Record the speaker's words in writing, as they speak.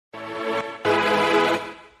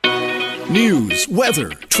News,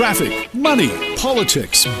 weather, traffic, money,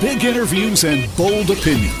 politics, big interviews, and bold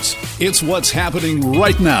opinions. It's what's happening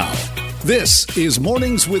right now. This is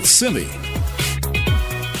Mornings with Simi.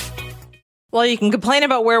 Well, you can complain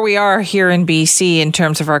about where we are here in BC in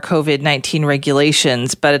terms of our COVID-19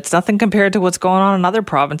 regulations, but it's nothing compared to what's going on in other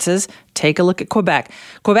provinces. Take a look at Quebec.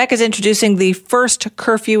 Quebec is introducing the first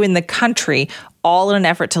curfew in the country, all in an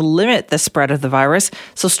effort to limit the spread of the virus.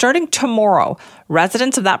 So starting tomorrow,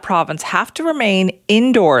 residents of that province have to remain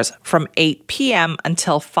indoors from 8 p.m.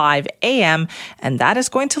 until 5 a.m., and that is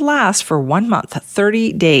going to last for 1 month,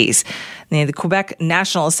 30 days. The Quebec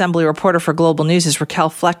National Assembly reporter for Global News is Raquel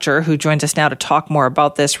Fletcher, who joins us now to talk more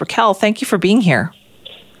about this. Raquel, thank you for being here.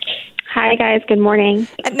 Hi, guys. Good morning.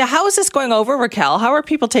 Now, how is this going over, Raquel? How are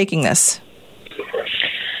people taking this?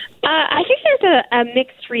 I think there's a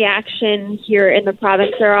mixed reaction here in the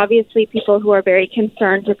province. There are obviously people who are very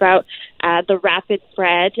concerned about the rapid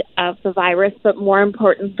spread of the virus, but more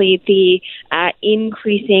importantly, the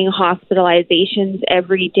increasing hospitalizations.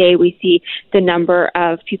 Every day we see the number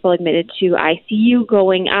of people admitted to ICU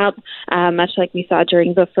going up, much like we saw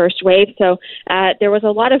during the first wave. So there was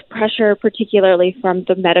a lot of pressure, particularly from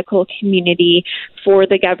the medical community, for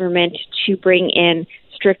the government to bring in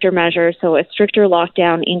stricter measures, so a stricter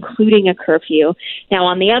lockdown, including a curfew. Now,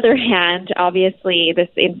 on the other hand, obviously, this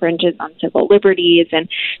infringes on civil liberties, and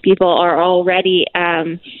people are already,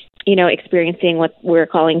 experiencing what we're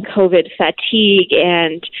calling COVID fatigue,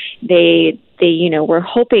 and they were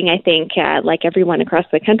hoping, I think, like everyone across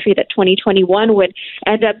the country, that 2021 would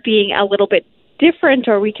end up being a little bit different,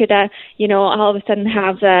 or we could, all of a sudden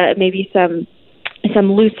have maybe some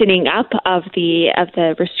loosening up of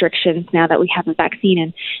the restrictions now that we have a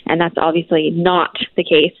vaccine, and that's obviously not the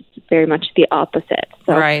case. It's very much the opposite.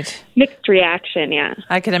 So right. Mixed reaction, yeah.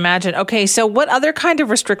 I can imagine. Okay, so what other kind of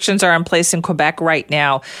restrictions are in place in Quebec right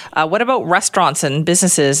now? What about restaurants and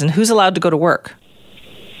businesses, and who's allowed to go to work?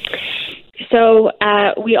 So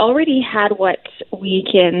we already had what we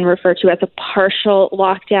can refer to as a partial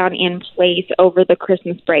lockdown in place over the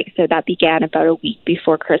Christmas break. So that began about a week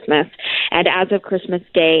before Christmas. And as of Christmas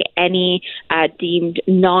Day, any deemed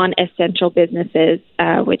non-essential businesses,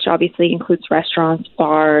 which obviously includes restaurants,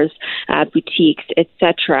 bars, boutiques,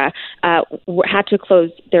 etc., had to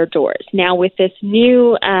close their doors. Now, with this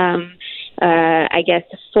new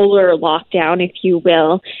fuller lockdown, if you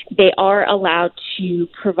will, they are allowed to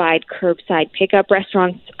provide curbside pickup.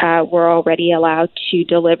 Restaurants were already allowed to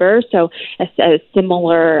deliver, so a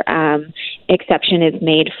similar exception is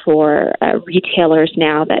made for retailers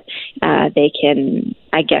now that they can,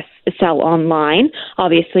 sell online.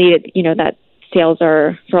 Obviously, that sales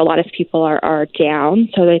are, for a lot of people, are down,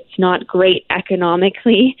 so it's not great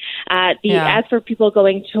economically. As for people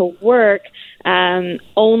going to work,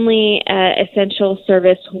 only essential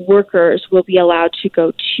service workers will be allowed to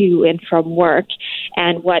go to and from work.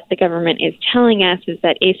 And what the government is telling us is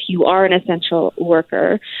that if you are an essential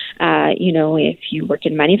worker, if you work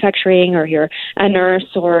in manufacturing or you're a nurse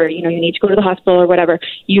or, you need to go to the hospital or whatever,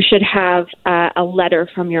 you should have a letter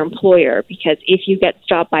from your employer, because if you get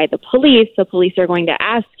stopped by the police are going to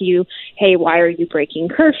ask you, hey, why are you breaking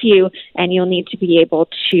curfew? And you'll need to be able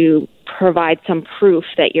to provide some proof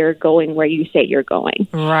that you're going where you say you're going.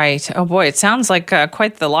 Right. Oh boy, it sounds like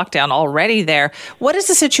quite the lockdown already there. What is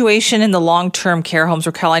the situation in the long-term care homes,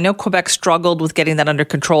 Raquel? I know Quebec struggled with getting that under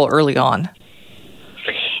control early on.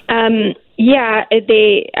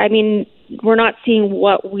 We're not seeing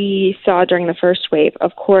what we saw during the first wave,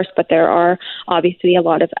 of course, but there are obviously a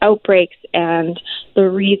lot of outbreaks, and the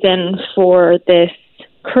reason for this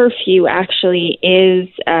curfew actually is,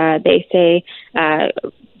 they say,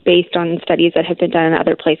 based on studies that have been done in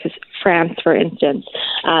other places, France, for instance,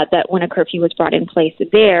 that when a curfew was brought in place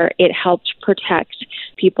there, it helped protect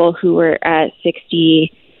people who were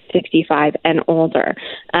 60, 65 and older.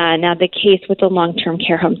 Now, the case with the long-term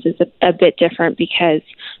care homes is a bit different, because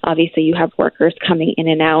obviously you have workers coming in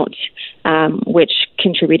and out, which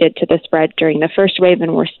contributed to the spread during the first wave,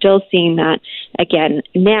 and we're still seeing that again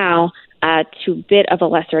now to a bit of a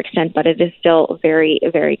lesser extent, but it is still very,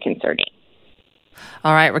 very concerning.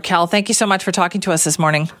 All right, Raquel, thank you so much for talking to us this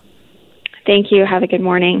morning. Thank you. Have a good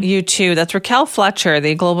morning. You too. That's Raquel Fletcher,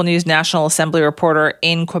 the Global News National Assembly reporter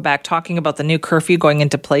in Quebec, talking about the new curfew going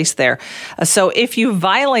into place there. So if you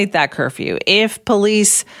violate that curfew, if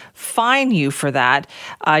police fine you for that,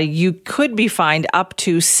 you could be fined up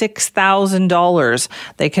to $6,000.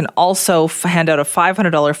 They can also hand out a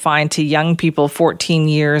 $500 fine to young people 14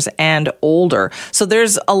 years and older. So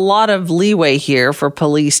there's a lot of leeway here for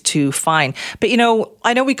police to fine. But,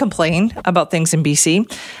 I know we complain about things in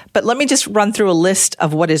BC, but let me just run through a list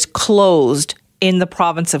of what is closed in the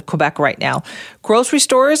province of Quebec right now. Grocery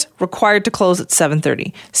stores required to close at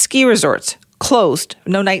 7:30. Ski resorts closed.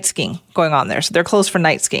 No night skiing going on there. So they're closed for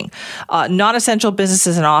night skiing. Non-essential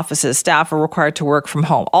businesses and offices, staff are required to work from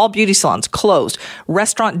home. All beauty salons closed.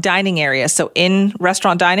 Restaurant dining areas, so in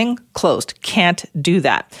restaurant dining, closed. Can't do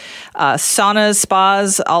that. Saunas,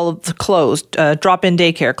 spas, all closed. Drop-in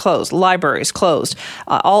daycare, closed. Libraries, closed.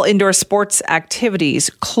 All indoor sports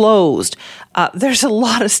activities, closed. There's a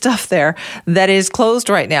lot of stuff there that is closed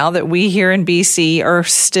right now that we here in BC are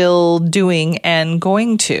still doing and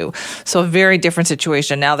going to. So a very different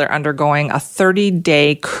situation. Now they're undergoing a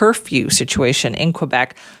 30-day curfew situation in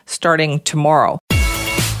Quebec starting tomorrow.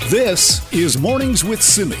 This is Mornings with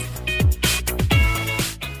Simi.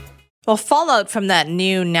 Well, fallout from that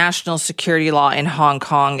new national security law in Hong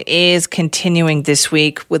Kong is continuing this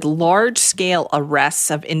week with large-scale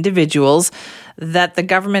arrests of individuals that the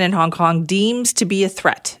government in Hong Kong deems to be a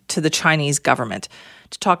threat to the Chinese government.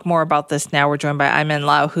 To talk more about this now, we're joined by Aimin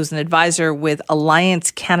Lau, who's an advisor with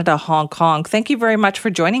Alliance Canada Hong Kong. Thank you very much for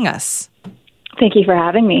joining us. Thank you for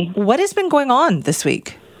having me. What has been going on this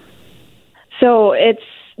week? So it's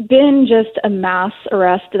been just a mass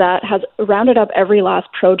arrest that has rounded up every last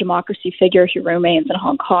pro-democracy figure who remains in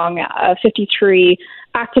Hong Kong. 53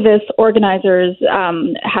 activists, organizers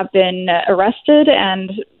have been arrested,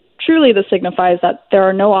 and truly this signifies that there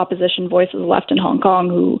are no opposition voices left in Hong Kong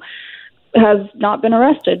who has not been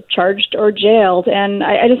arrested, charged, or jailed. And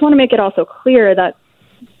I just want to make it also clear that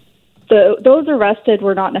those arrested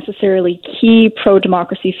were not necessarily key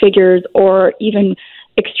pro-democracy figures or even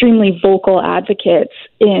extremely vocal advocates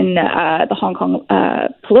in the Hong Kong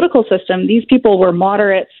political system. These people were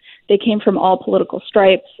moderates. They came from all political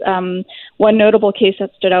stripes. One notable case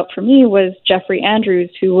that stood out for me was Jeffrey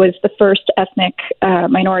Andrews, who was the first ethnic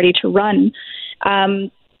minority to run.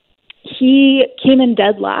 He came in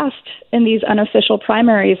dead last in these unofficial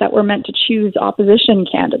primaries that were meant to choose opposition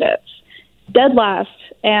candidates. Dead last,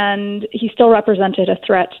 and he still represented a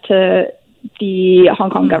threat to the Hong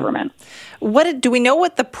Kong government. Do we know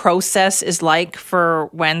what the process is like for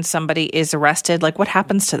when somebody is arrested? Like, what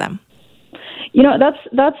happens to them? You know,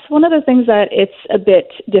 that's one of the things that it's a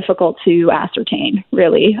bit difficult to ascertain,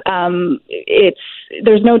 really.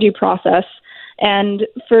 There's no due process. And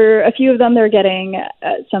for a few of them, they're getting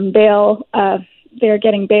some bail. They're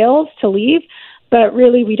getting bails to leave, but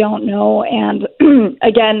really we don't know. And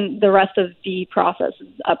again, the rest of the process is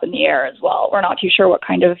up in the air as well. We're not too sure what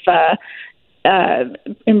kind of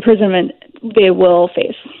imprisonment they will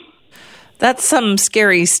face. That's some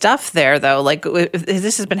scary stuff there, though. Like,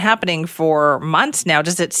 this has been happening for months now.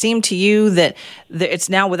 Does it seem to you that it's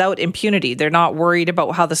now without impunity? They're not worried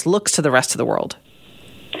about how this looks to the rest of the world?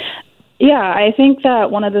 Yeah, I think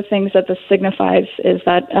that one of the things that this signifies is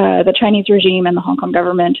that the Chinese regime and the Hong Kong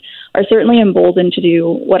government are certainly emboldened to do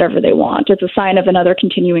whatever they want. It's a sign of another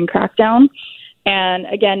continuing crackdown, and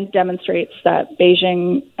again demonstrates that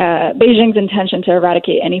Beijing's intention to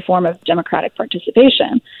eradicate any form of democratic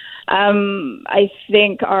participation. I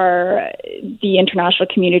think the international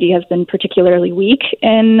community has been particularly weak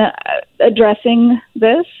in addressing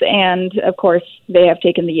this, and of course they have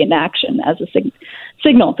taken the inaction as a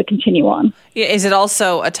signal to continue on. Is it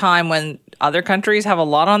also a time when other countries have a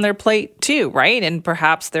lot on their plate too, right? And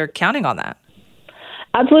perhaps they're counting on that.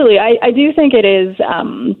 Absolutely. I do think it is.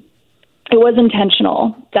 It was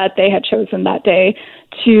intentional that they had chosen that day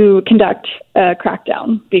to conduct a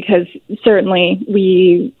crackdown, because certainly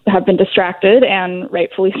we have been distracted, and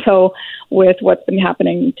rightfully so, with what's been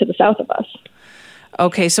happening to the south of us.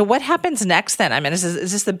 Okay, so what happens next then? I mean, is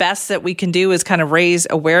this the best that we can do, is kind of raise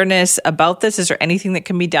awareness about this? Is there anything that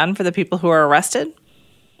can be done for the people who are arrested?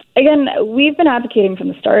 Again, we've been advocating from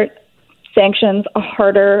the start. Sanctions, a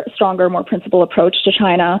harder, stronger, more principled approach to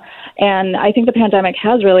China. And I think the pandemic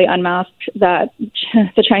has really unmasked that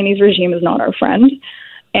the Chinese regime is not our friend,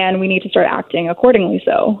 and we need to start acting accordingly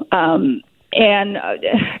so.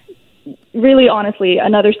 Really, honestly,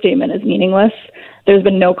 another statement is meaningless. There's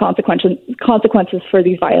been no consequences for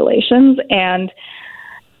these violations, and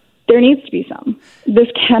there needs to be some. This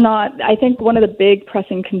cannot, I think one of the big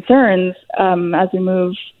pressing concerns as we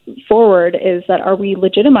move forward is that, are we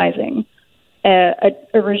legitimizing a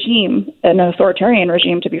regime, an authoritarian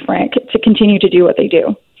regime, to be frank, to continue to do what they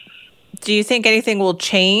do? Do you think anything will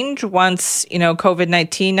change once,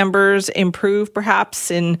 COVID-19 numbers improve,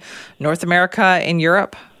 perhaps in North America and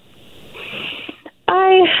Europe?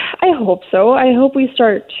 I hope so. I hope we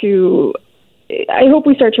start to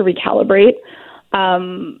recalibrate,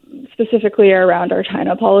 specifically around our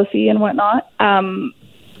China policy and whatnot.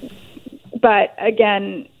 But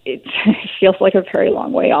again, it feels like a very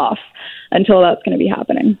long way off until that's going to be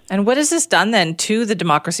happening. And what has this done then to the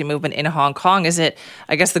democracy movement in Hong Kong? Is it,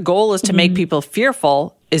 I guess the goal is to make people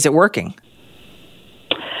fearful. Is it working?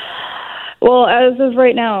 Well, as of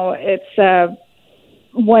right now, it's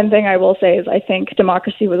one thing I will say is I think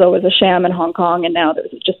democracy was always a sham in Hong Kong, and now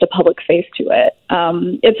there's just a public face to it.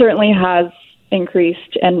 It certainly has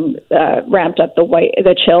increased and ramped up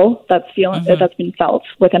the chill that's been felt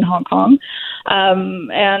within Hong Kong,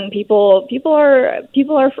 and people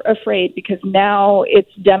are afraid because now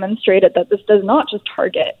it's demonstrated that this does not just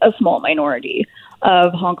target a small minority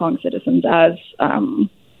of Hong Kong citizens as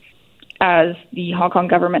the Hong Kong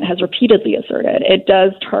government has repeatedly asserted. It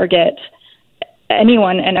does target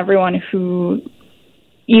anyone and everyone who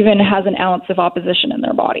even has an ounce of opposition in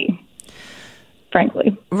their body,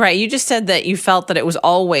 frankly. Right. You just said that you felt that it was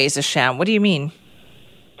always a sham. What do you mean?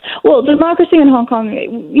 Well, democracy in Hong Kong,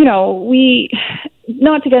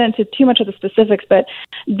 not to get into too much of the specifics, but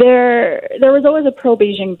there was always a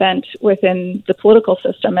pro-Beijing bent within the political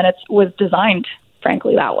system, and it was designed,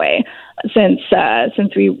 frankly, that way since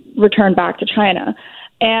we returned back to China.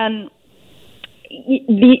 And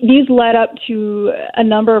these led up to a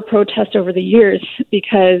number of protests over the years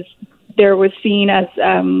because there was seen as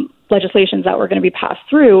legislations that were going to be passed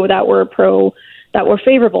through that were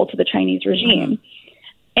favorable to the Chinese regime.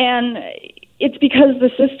 And it's because the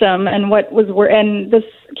system and this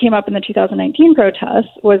came up in the 2019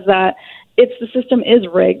 protests was that the system is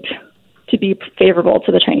rigged to be favorable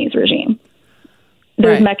to the Chinese regime.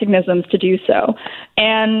 There's mechanisms to do so.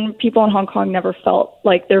 And people in Hong Kong never felt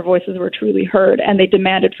like their voices were truly heard, and they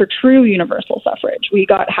demanded for true universal suffrage. We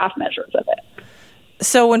got half measures of it.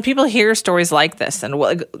 So when people hear stories like this,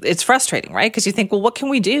 and it's frustrating, right? Because you think, well, what can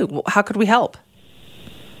we do? How could we help?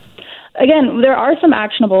 Again, there are some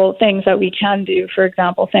actionable things that we can do. For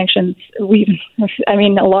example, sanctions. A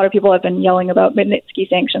lot of people have been yelling about Magnitsky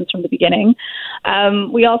sanctions from the beginning.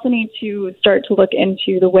 We also need to start to look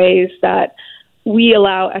into the ways that we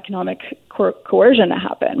allow economic coercion to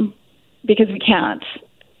happen, because we can't.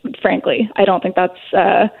 Frankly, I don't think that's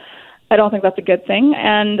a good thing.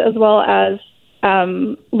 And as well as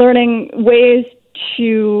learning ways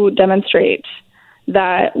to demonstrate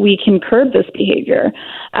that we can curb this behavior.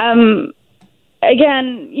 Again,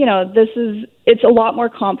 it's a lot more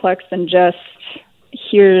complex than just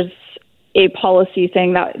here's a policy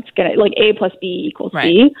saying that it's going to, like, A plus B equals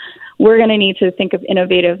C. We're going to need to think of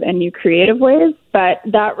innovative and new creative ways, but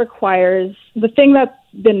that requires, the thing that's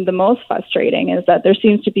been the most frustrating is that there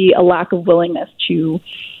seems to be a lack of willingness to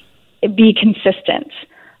be consistent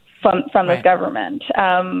from this government.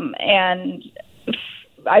 And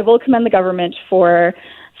I will commend the government for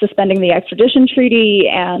suspending the extradition treaty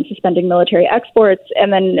and suspending military exports,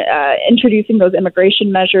 and then introducing those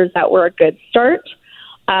immigration measures that were a good start.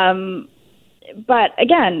 But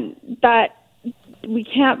again, that we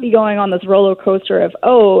can't be going on this roller coaster of,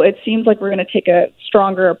 it seems like we're going to take a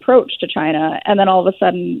stronger approach to China, and then all of a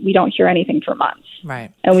sudden we don't hear anything for months.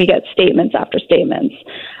 Right. And we get statements after statements.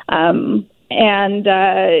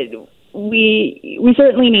 We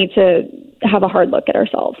certainly need to have a hard look at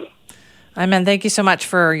ourselves. Ayman, thank you so much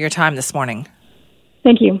for your time this morning.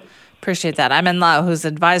 Thank you. Appreciate that. Ayman Lau, who's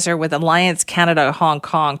advisor with Alliance Canada Hong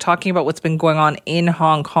Kong, talking about what's been going on in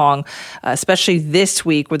Hong Kong, especially this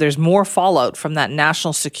week, where there's more fallout from that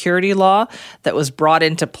national security law that was brought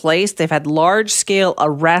into place. They've had large-scale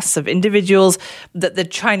arrests of individuals that the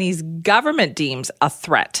Chinese government deems a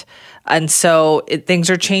threat. And so things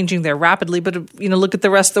are changing there rapidly. But, look at the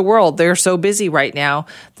rest of the world. They're so busy right now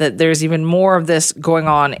that there's even more of this going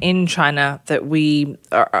on in China that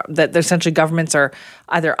essentially governments are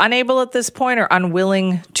either unable at this point or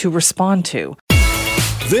unwilling to respond to.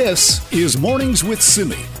 This is Mornings with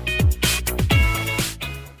Simi.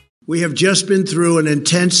 We have just been through an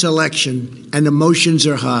intense election and emotions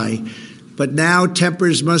are high, but now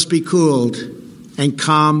tempers must be cooled and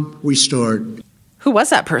calm restored. Who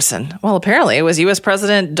was that person? Well, apparently it was U.S.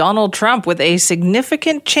 President Donald Trump, with a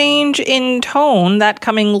significant change in tone, that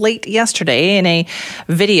coming late yesterday in a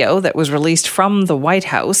video that was released from the White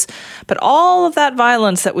House. But all of that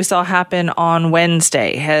violence that we saw happen on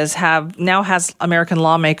Wednesday now has American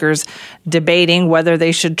lawmakers debating whether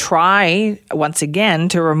they should try once again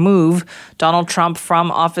to remove Donald Trump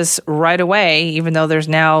from office right away, even though there's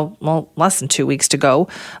now less than 2 weeks to go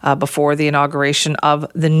before the inauguration of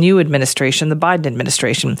the new administration, the Biden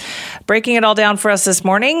administration. Breaking it all down for us this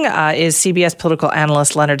morning is CBS political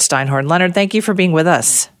analyst Leonard Steinhorn. Leonard, thank you for being with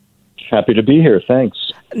us. Happy to be here. Thanks.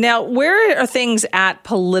 Now, where are things at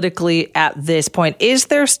politically at this point? Is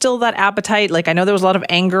there still that appetite? Like, I know there was a lot of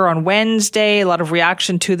anger on Wednesday, a lot of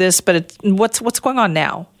reaction to this, but what's going on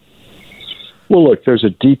now? Well, look, there's a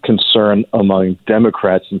deep concern among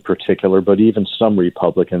Democrats in particular, but even some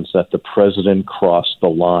Republicans, that the president crossed the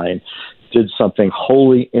line, did something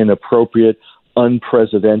wholly inappropriate,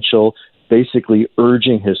 unpresidential, basically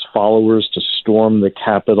urging his followers to storm the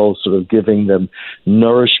Capitol, sort of giving them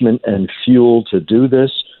nourishment and fuel to do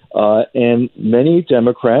this. And many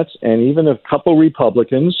Democrats and even a couple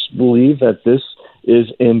Republicans believe that this is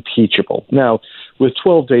impeachable. Now, with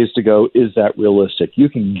 12 days to go, is that realistic? You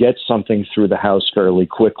can get something through the House fairly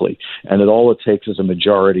quickly, and all it takes is a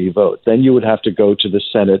majority vote. Then you would have to go to the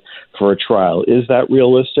Senate for a trial. Is that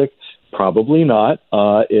realistic? Probably not.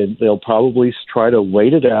 They'll probably try to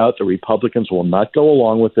wait it out. The Republicans will not go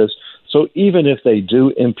along with this. So even if they do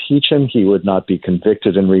impeach him, he would not be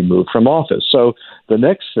convicted and removed from office. So the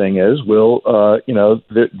next thing is,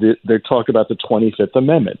 they talk about the 25th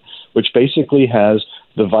Amendment, which basically has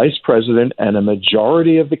the vice president and a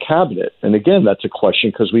majority of the cabinet. And again, that's a question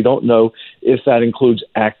because we don't know if that includes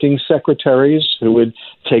acting secretaries who would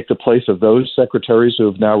take the place of those secretaries who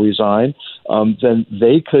have now resigned. Then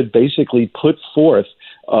they could basically put forth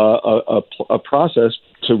a process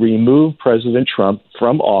to remove President Trump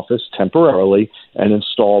from office temporarily and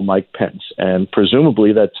install Mike Pence. And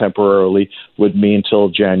presumably that temporarily would mean till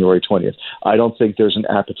January 20th. I don't think there's an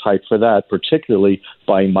appetite for that, particularly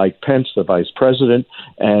by Mike Pence, the vice president,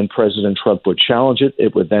 and President Trump would challenge it.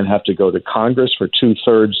 It would then have to go to Congress for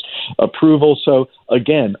 2/3 approval. So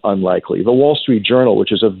again, unlikely. The Wall Street Journal,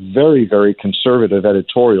 which is a very, very conservative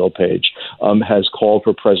editorial page, has called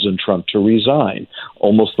for President Trump to resign,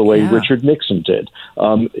 almost the way Richard Nixon did.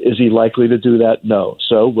 Is he likely to do that? No.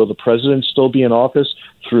 So will the president still be in office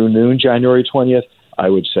through noon, January 20th? I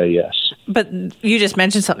would say yes. But you just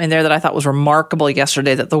mentioned something there that I thought was remarkable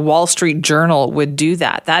yesterday, that the Wall Street Journal would do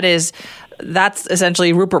that. That's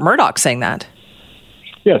essentially Rupert Murdoch saying that.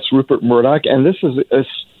 Yes, Rupert Murdoch, and this is a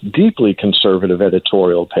deeply conservative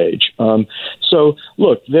editorial page. So,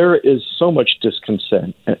 look, there is so much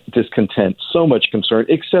discontent, so much concern,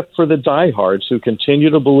 except for the diehards who continue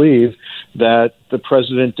to believe that the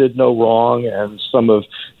president did no wrong, and some of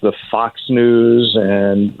the Fox News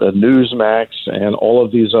and the Newsmax and all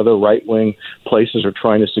of these other right-wing places are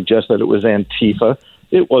trying to suggest that it was Antifa.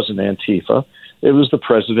 It wasn't Antifa. It was the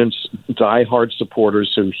president's diehard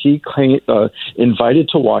supporters who he invited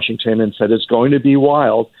to Washington and said it's going to be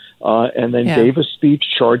wild, and then gave a speech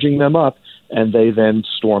charging them up, and they then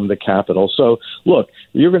stormed the Capitol. So, look,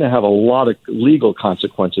 you're going to have a lot of legal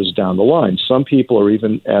consequences down the line. Some people are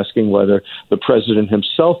even asking whether the president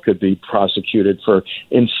himself could be prosecuted for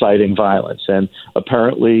inciting violence. And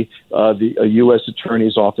apparently a U.S.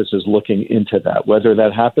 Attorney's Office is looking into that. Whether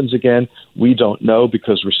that happens again, we don't know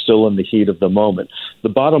because we're still in the heat of the moment. The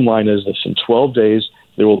bottom line is this: in 12 days,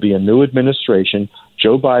 there will be a new administration.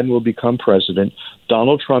 Joe Biden will become president.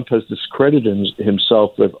 Donald Trump has discredited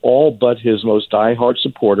himself with all but his most diehard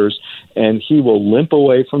supporters, and he will limp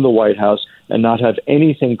away from the White House and not have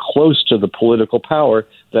anything close to the political power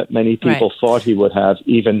that many people thought he would have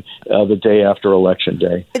even the day after Election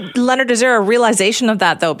Day. Leonard, is there a realization of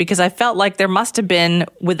that, though? Because I felt like there must have been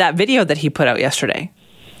with that video that he put out yesterday.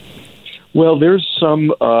 Well, there's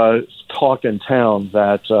some talk in town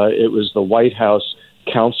that it was the White House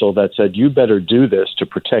counsel that said, you better do this to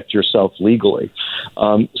protect yourself legally.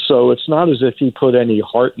 So it's not as if he put any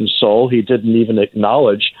heart and soul. He didn't even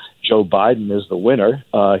acknowledge Joe Biden is the winner.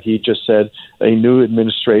 He just said a new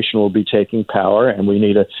administration will be taking power and we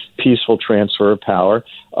need a peaceful transfer of power.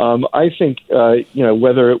 I think,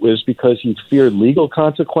 whether it was because he feared legal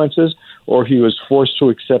consequences or he was forced to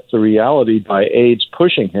accept the reality by aides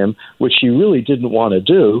pushing him, which he really didn't want to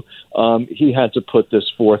do, he had to put this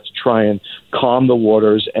forth to try and calm the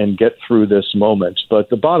waters and get through this moment. But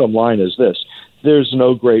the bottom line is this: there's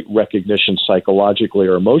no great recognition psychologically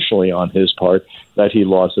or emotionally on his part that he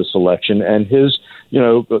lost this election, and his,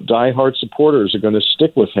 diehard supporters are going to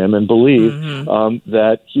stick with him and believe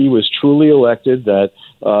that he was truly elected, that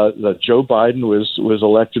Joe Biden was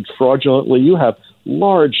elected fraudulently. You have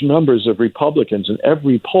large numbers of Republicans in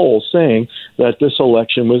every poll saying that this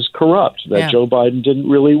election was corrupt, that Joe Biden didn't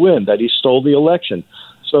really win, that he stole the election.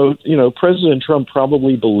 So, President Trump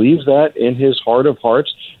probably believes that in his heart of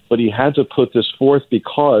hearts, but he had to put this forth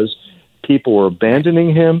because people were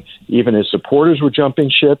abandoning him. Even his supporters were jumping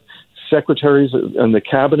ship. Secretaries in the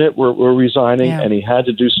cabinet were resigning, and he had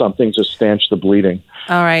to do something to stanch the bleeding.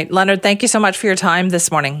 All right. Leonard, thank you so much for your time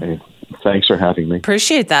this morning. Hey. Thanks for having me.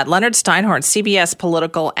 Appreciate that. Leonard Steinhorn, CBS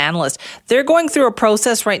political analyst. They're going through a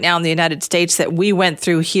process right now in the United States that we went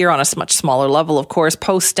through here on a much smaller level, of course,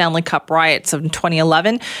 post-Stanley Cup riots of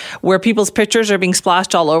 2011, where people's pictures are being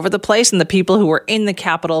splashed all over the place and the people who were in the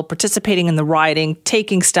Capitol participating in the rioting,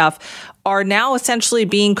 taking stuff, are now essentially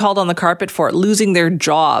being called on the carpet for losing their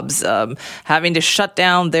jobs, having to shut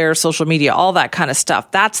down their social media, all that kind of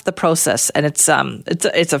stuff. That's the process, and it's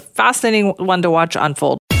a fascinating one to watch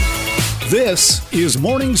unfold. This is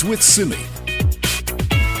Mornings with Simi.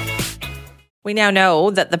 We now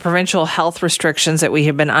know that the provincial health restrictions that we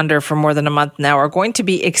have been under for more than a month now are going to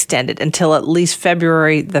be extended until at least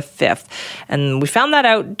February the 5th. And we found that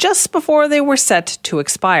out just before they were set to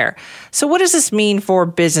expire. So what does this mean for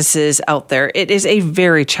businesses out there? It is a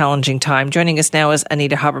very challenging time. Joining us now is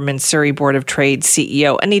Anita Huberman, Surrey Board of Trade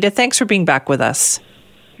CEO. Anita, thanks for being back with us.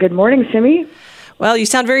 Good morning, Simi. Well, you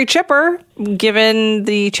sound very chipper given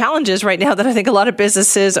the challenges right now that I think a lot of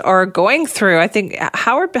businesses are going through. I think,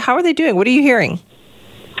 how are they doing? What are you hearing?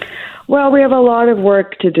 Well, we have a lot of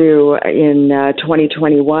work to do in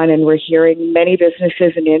 2021, and we're hearing many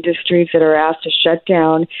businesses and industries that are asked to shut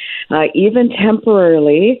down, even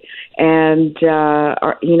temporarily. And,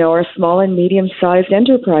 our small and medium-sized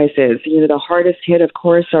enterprises. The hardest hit, of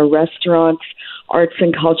course, are restaurants, arts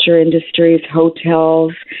and culture industries,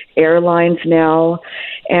 hotels, airlines now,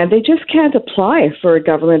 and they just can't apply for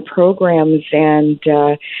government programs. And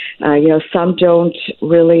some don't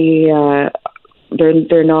really.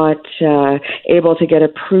 They're not able to get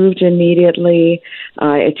approved immediately.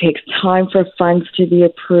 It takes time for funds to be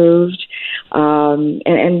approved,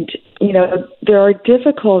 and there are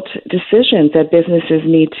difficult decisions that businesses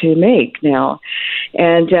need to make now.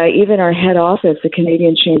 And even our head office, the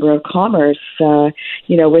Canadian Chamber of Commerce,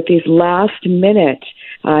 with these last-minute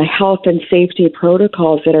health and safety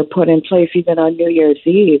protocols that are put in place even on New Year's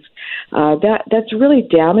Eve, that's really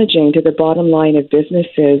damaging to the bottom line of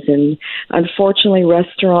businesses. And unfortunately,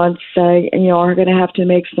 restaurants, are going to have to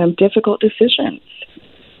make some difficult decisions.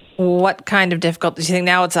 What kind of difficulties? Do you think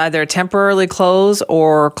now it's either temporarily close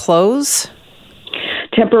or close?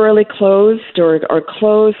 Temporarily closed or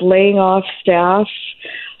close, laying off staff,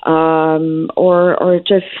 or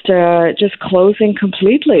just closing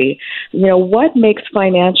completely. What makes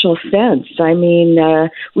financial sense? I mean,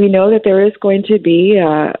 we know that there is going to be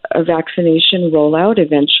a vaccination rollout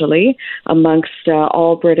eventually amongst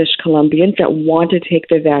all British Columbians that want to take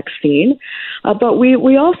the vaccine. But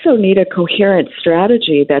we also need a coherent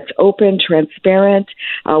strategy that's open, transparent,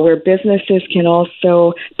 where businesses can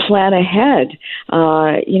also plan ahead.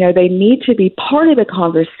 They need to be part of the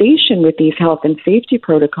conversation with these health and safety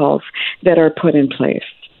protocols that are put in place.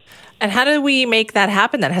 And how do we make that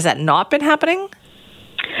happen then? Has that not been happening?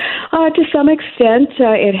 To some extent,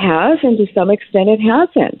 it has, and to some extent, it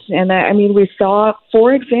hasn't. And we saw,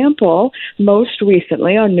 for example, most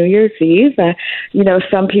recently on New Year's Eve,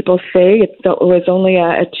 some people say it was only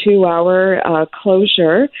a 2-hour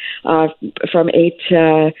closure from 10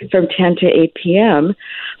 to 8 p.m.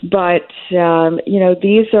 But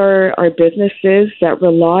these are businesses that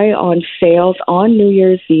rely on sales on New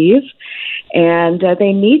Year's Eve. And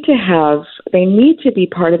they need to be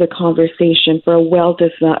part of the conversation for a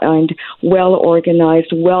well-designed,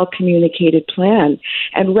 well-organized, well-communicated plan.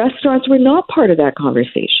 And restaurants were not part of that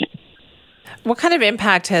conversation. What kind of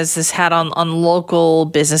impact has this had on local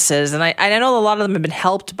businesses? And I know a lot of them have been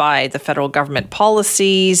helped by the federal government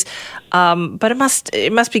policies, but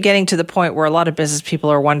it must be getting to the point where a lot of business people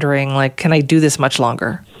are wondering, can I do this much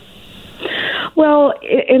longer? Well,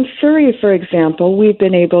 in Surrey, for example, we've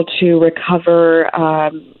been able to recover,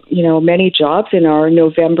 many jobs. In our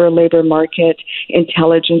November labor market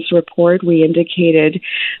intelligence report, we indicated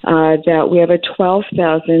that we have a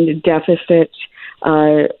 12,000 deficit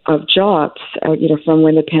of jobs, from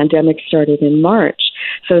when the pandemic started in March.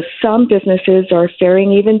 So some businesses are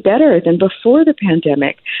faring even better than before the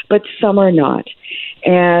pandemic, but some are not.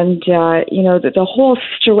 And, the whole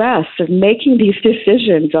stress of making these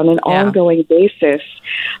decisions on an ongoing basis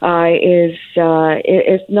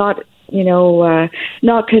is not,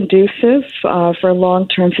 not conducive for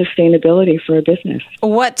long-term sustainability for a business.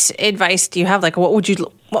 What advice do you have?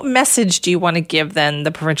 What message do you want to give then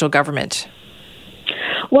the provincial government?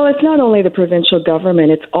 Well, it's not only the provincial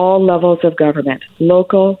government, it's all levels of government,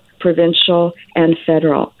 local, provincial, and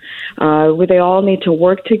federal. Where they all need to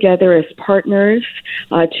work together as partners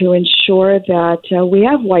to ensure that we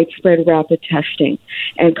have widespread rapid testing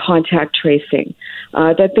and contact tracing,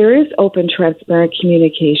 that there is open, transparent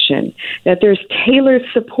communication, that there's tailored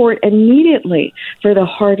support immediately for the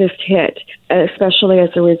hardest hit, especially as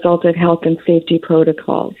a result of health and safety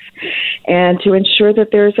protocols, and to ensure that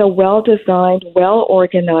there's a well-designed,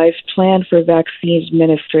 well-organized plan for vaccine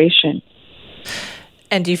administration.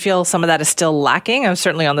 And do you feel some of that is still lacking? I'm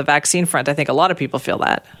certainly on the vaccine front. I think a lot of people feel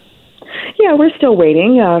that. Yeah, we're still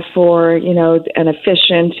waiting for, an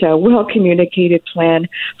efficient, well-communicated plan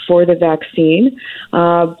for the vaccine.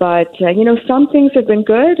 But some things have been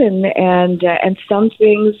good and some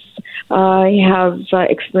things have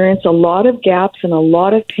experienced a lot of gaps and a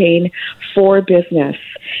lot of pain for business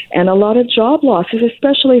and a lot of job losses,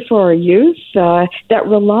 especially for our youth that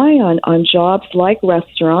rely on jobs like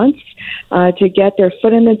restaurants to get their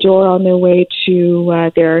foot in the door on their way to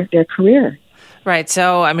their career. Right.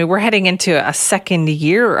 So, we're heading into a second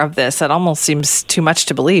year of this. That almost seems too much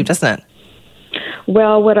to believe, doesn't it?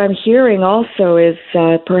 Well, what I'm hearing also is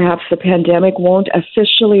perhaps the pandemic won't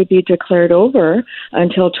officially be declared over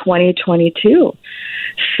until 2022.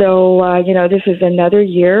 So, this is another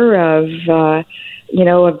year of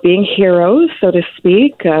being heroes, so to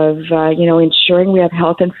speak, of, ensuring we have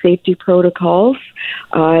health and safety protocols,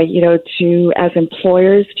 as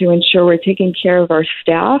employers to ensure we're taking care of our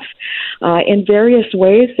staff in various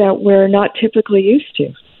ways that we're not typically used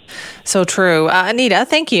to. So true. Anita,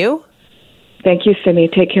 thank you. Thank you, Simi.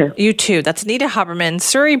 Take care. You too. That's Anita Huberman,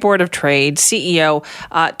 Surrey Board of Trade, CEO,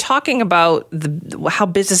 talking about how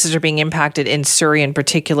businesses are being impacted in Surrey in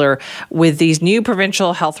particular with these new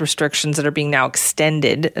provincial health restrictions that are being now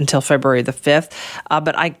extended until February the 5th.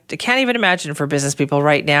 But I can't even imagine for business people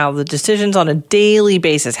right now, the decisions on a daily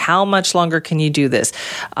basis. How much longer can you do this?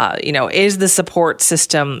 Is the support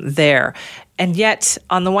system there? And yet,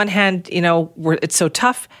 on the one hand, it's so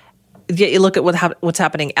tough. Yet you look at what's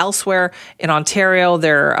happening elsewhere in Ontario.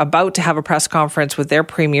 They're about to have a press conference with their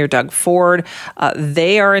Premier, Doug Ford.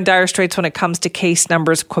 They are in dire straits when it comes to case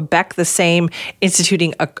numbers. Quebec, the same,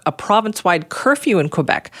 instituting a province-wide curfew in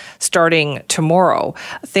Quebec starting tomorrow.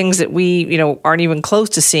 Things that we, aren't even close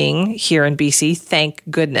to seeing here in BC, thank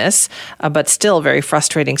goodness, but still a very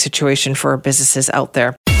frustrating situation for businesses out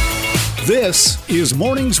there. This is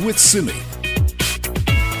Mornings with Simi.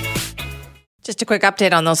 Just a quick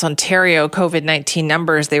update on those Ontario COVID-19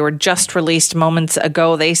 numbers. They were just released moments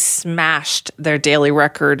ago. They smashed their daily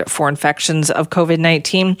record for infections of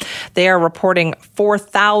COVID-19. They are reporting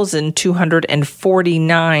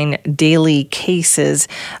 4,249 daily cases.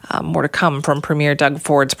 More to come from Premier Doug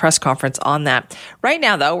Ford's press conference on that. Right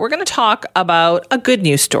now, though, we're going to talk about a good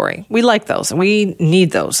news story. We like those, and we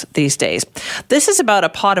need those these days. This is about a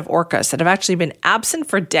pod of orcas that have actually been absent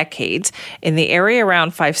for decades in the area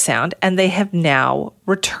around Fife Sound, and they have now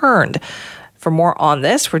returned. For more on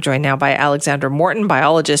this, we're joined now by Alexandra Morton,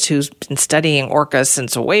 biologist who's been studying orcas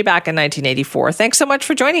since way back in 1984. Thanks so much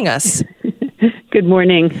for joining us. Good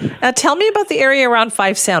morning. Tell me about the area around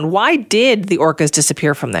Fife Sound. Why did the orcas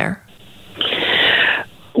disappear from there?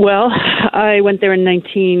 Well, I went there in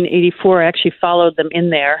 1984. I actually followed them in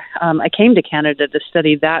there. I came to Canada to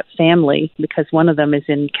study that family because one of them is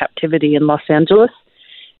in captivity in Los Angeles.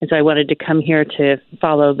 And so I wanted to come here to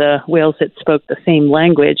follow the whales that spoke the same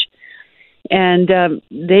language. And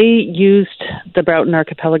they used the Broughton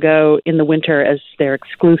Archipelago in the winter as their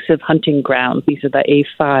exclusive hunting ground. These are the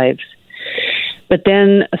A5s. But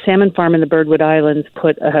then a salmon farm in the Birdwood Islands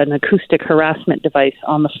put an acoustic harassment device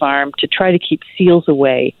on the farm to try to keep seals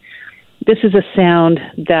away. This is a sound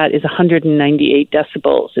that is 198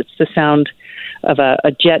 decibels. It's the sound of a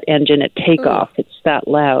jet engine at takeoff. It's that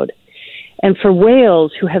loud. And for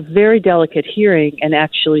whales who have very delicate hearing and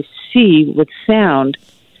actually see with sound,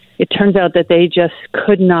 it turns out that they just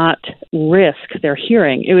could not risk their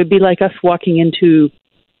hearing. It would be like us walking into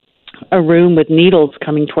a room with needles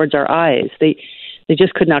coming towards our eyes. They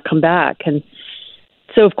just could not come back. And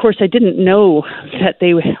so, of course, I didn't know that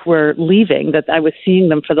they were leaving, that I was seeing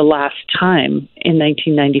them for the last time in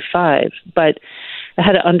 1995. But I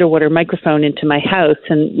had an underwater microphone into my house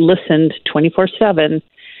and listened 24/7.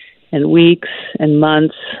 And weeks and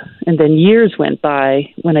months and then years went by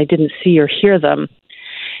when I didn't see or hear them.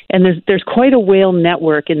 And there's quite a whale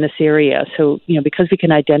network in this area. So, because we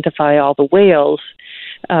can identify all the whales,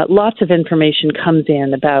 lots of information comes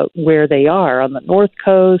in about where they are on the North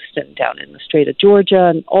Coast and down in the Strait of Georgia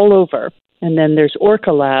and all over. And then there's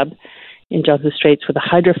Orca Lab in Johnstone Straits with a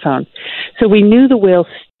hydrophone. So we knew the whales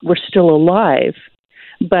were still alive,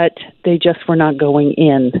 but they just were not going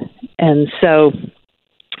in. And so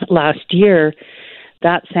last year,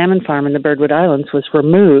 that salmon farm in the Birdwood Islands was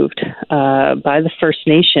removed by the First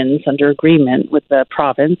Nations under agreement with the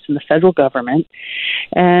province and the federal government,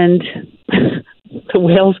 and the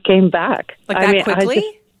whales came back. Quickly?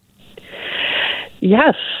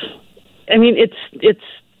 Yes. It's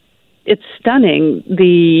stunning,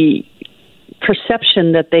 the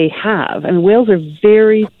perception that they have. Whales are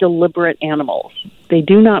very deliberate animals. They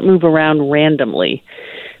do not move around randomly.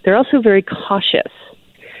 They're also very cautious.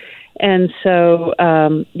 And so,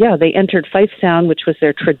 they entered Fife Sound, which was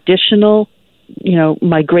their traditional,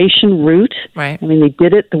 migration route. Right. I mean, they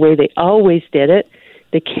did it the way they always did it.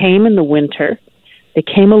 They came in the winter. They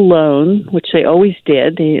came alone, which they always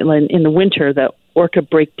did. In the winter, the orca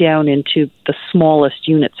break down into the smallest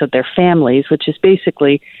units of their families, which is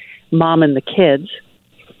basically mom and the kids.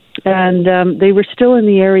 And they were still in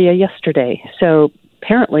the area yesterday. So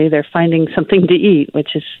apparently they're finding something to eat,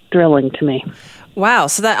 which is thrilling to me. Wow.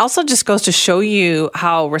 So that also just goes to show you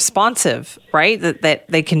how responsive, right, that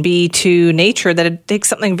they can be to nature, that it takes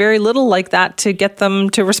something very little like that to get them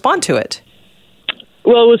to respond to it.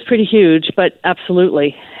 Well, it was pretty huge, but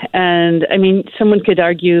absolutely. And, I mean, someone could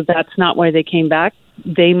argue that's not why they came back.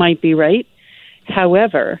 They might be right.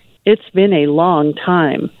 However, it's been a long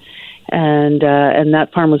time, and that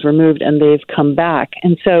farm was removed, and they've come back.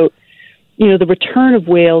 And so, the return of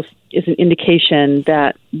whales is an indication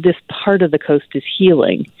that this part of the coast is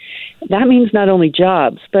healing. That means not only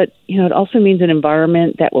jobs, but, it also means an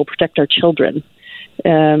environment that will protect our children.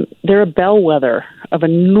 They're a bellwether of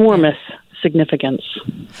enormous significance.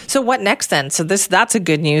 So what next then? So that's a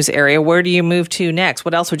good news area. Where do you move to next?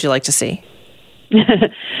 What else would you like to see?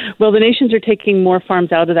 Well, the nations are taking more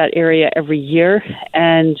farms out of that area every year,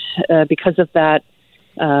 and because of that,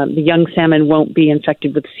 the young salmon won't be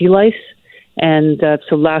infected with sea lice. And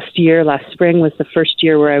so last spring was the first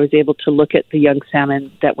year where I was able to look at the young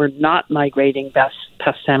salmon that were not migrating pest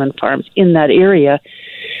salmon farms in that area.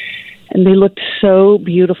 And they looked so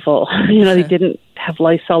beautiful. They didn't have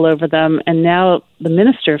lice all over them. And now the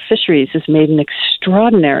Minister of Fisheries has made an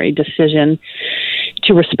extraordinary decision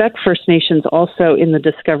to respect First Nations also in the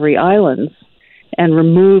Discovery Islands and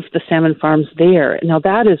remove the salmon farms there. Now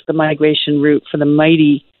that is the migration route for the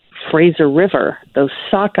mighty Fraser River, those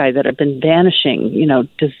sockeye that have been vanishing,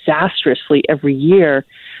 disastrously every year.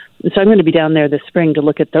 And so I'm going to be down there this spring to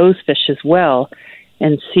look at those fish as well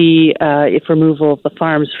and see if removal of the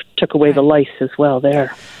farms took away the lice as well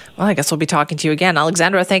there. Well, I guess we'll be talking to you again.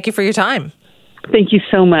 Alexandra, thank you for your time. Thank you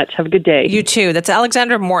so much. Have a good day. You too. That's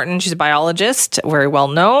Alexandra Morton. She's a biologist, very well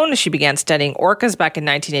known. She began studying orcas back in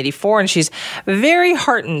 1984, and she's very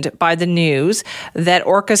heartened by the news that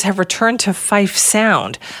orcas have returned to Fife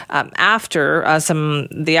Sound after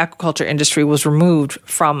the aquaculture industry was removed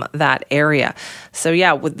from that area. So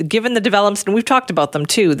yeah, given the developments, and we've talked about them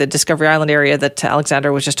too, the Discovery Island area that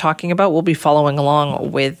Alexandra was just talking about, we'll be following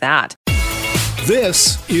along with that.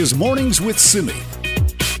 This is Mornings with Simi.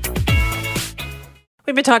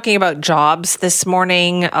 We've been talking about jobs this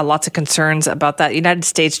morning, lots of concerns about that. United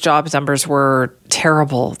States jobs numbers were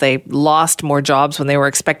terrible. They lost more jobs when they were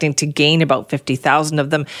expecting to gain about 50,000 of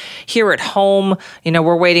them. Here at home,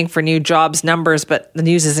 we're waiting for new jobs numbers, but the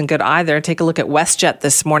news isn't good either. Take a look at WestJet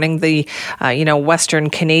this morning. The, Western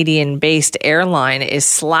Canadian-based airline is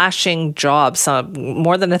slashing jobs,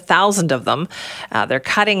 more than 1,000 of them. They're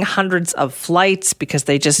cutting hundreds of flights because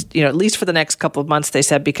they just, at least for the next couple of months, they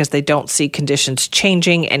said, because they don't see conditions changing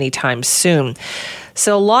anytime soon.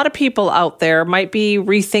 So a lot of people out there might be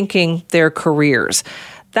rethinking their careers.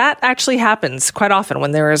 That actually happens quite often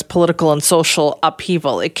when there is political and social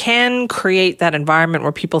upheaval. It can create that environment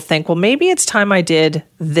where people think, well, maybe it's time I did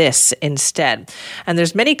this instead. And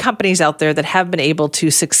there's many companies out there that have been able to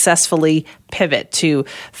successfully pivot to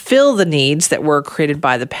fill the needs that were created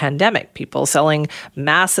by the pandemic. People selling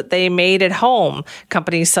masks that they made at home.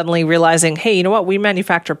 Companies suddenly realizing, hey, you know what? We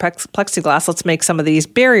manufacture plexiglass. Let's make some of these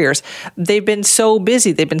barriers. They've been so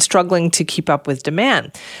busy. They've been struggling to keep up with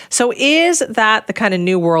demand. So is that the kind of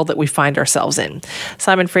new world that we find ourselves in?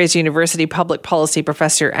 Simon Fraser University public policy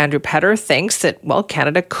professor Andrew Petter thinks that,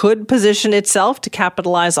 Canada could position itself to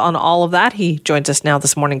capitalize on all of that. He joins us now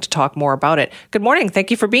this morning to talk more about it. Good morning.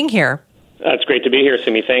 Thank you for being here. It's great to be here,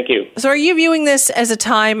 Simi. Thank you. So are you viewing this as a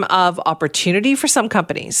time of opportunity for some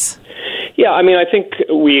companies? Yeah, I think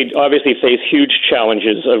we obviously face huge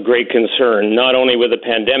challenges of great concern, not only with the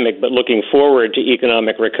pandemic, but looking forward to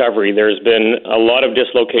economic recovery. There's been a lot of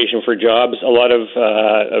dislocation for jobs. A lot of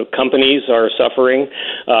companies are suffering.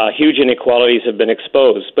 Huge inequalities have been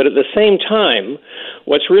exposed. But at the same time,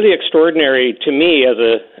 what's really extraordinary to me as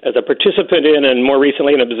a participant in and more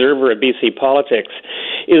recently an observer of BC politics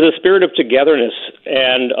is a spirit of togetherness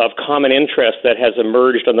and of common interest that has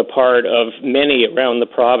emerged on the part of many around the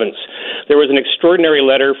province. There was an extraordinary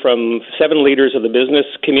letter from 7 leaders of the business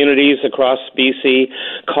communities across BC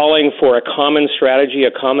calling for a common strategy,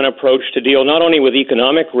 a common approach to deal not only with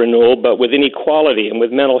economic renewal, but with inequality and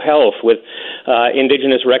with mental health, with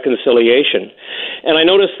Indigenous reconciliation. And I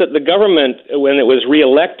noticed that the government, when it was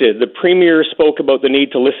re-elected, the Premier spoke about the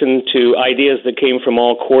need to listen to ideas that came from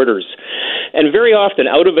all quarters. And very often,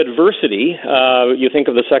 out of adversity, you think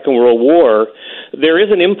of the Second World War, there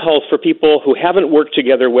is an impulse for people who haven't worked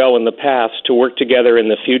together well in the past to work together in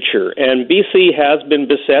the future. And BC has been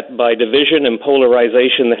beset by division and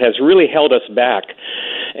polarization that has really held us back.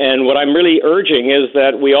 And what I'm really urging is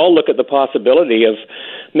that we all look at the possibility of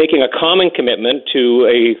making a common commitment to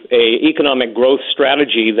a economic growth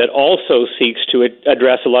strategy that also seeks to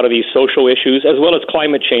address a lot of these social issues, as well as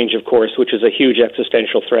climate change, of course, which is a huge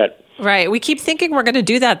existential threat. Right. We keep thinking we're going to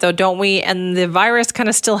do that, though, don't we? And the virus kind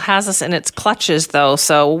of still has us in its clutches, though.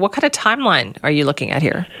 So what kind of timeline are you looking at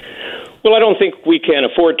here? Well, I don't think we can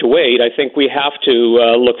afford to wait. I think we have to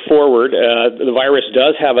look forward. The virus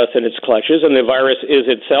does have us in its clutches, and the virus is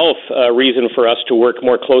itself a reason for us to work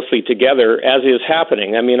more closely together, as is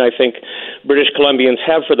happening. I mean, I think British Columbians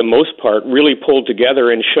have, for the most part, really pulled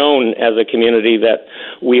together and shown as a community that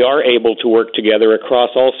we are able to work together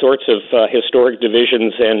across all sorts of historic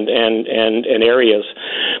divisions and areas.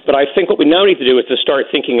 But I think what we now need to do is to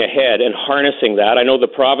start thinking ahead and harnessing that. I know the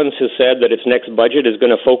province has said that its next budget is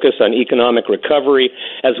going to focus on economic recovery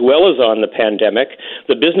as well as on the pandemic.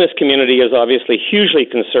 The business community is obviously hugely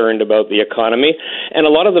concerned about the economy, and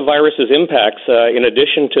a lot of the virus's impacts, in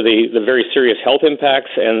addition to the very serious health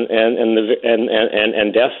impacts and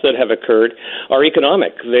deaths that have occurred, are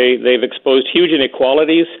economic. They've exposed huge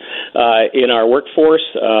inequalities in our workforce.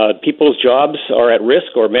 People's jobs are at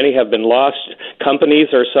risk, or many have been lost.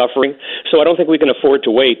 Companies are suffering. So I don't think we can afford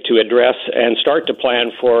to wait to address and start to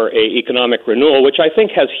plan for an economic renewal, which I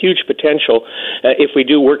think has huge potential if we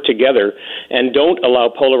do work together and don't allow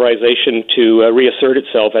polarization to reassert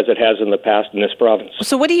itself as it has in the past in this province.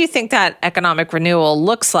 So what do you think that economic renewal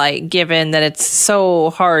looks like, given that it's so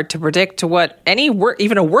hard to predict what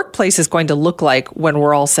even a workplace is going to look like when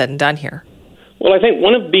we're all said and done here? Well, I think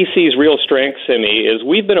one of BC's real strengths, Simi, is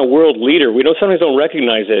we've been a world leader. We sometimes don't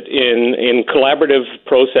recognize it in collaborative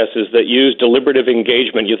processes that use deliberative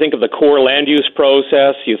engagement. You think of the core land use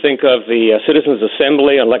process. You think of the Citizens'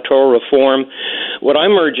 Assembly on electoral reform. What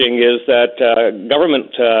I'm urging is that government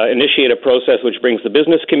initiate a process which brings the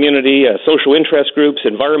business community, social interest groups,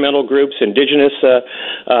 environmental groups, Indigenous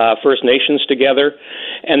First Nations together,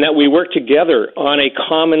 and that we work together on a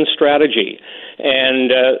common strategy and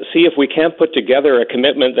see if we can't put together a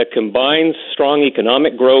commitment that combines strong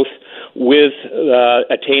economic growth with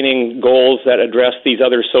attaining goals that address these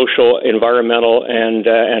other social, environmental,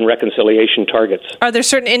 and reconciliation targets. Are there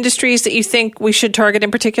certain industries that you think we should target in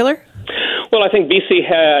particular? Well, I think BC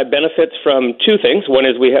benefits from two things. One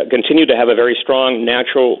is we continue to have a very strong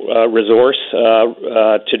natural resource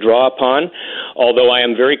to draw upon, although I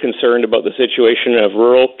am very concerned about the situation of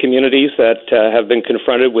rural communities that have been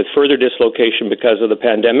confronted with further dislocation because of the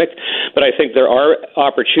pandemic. But I think there are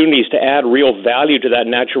opportunities to add real value to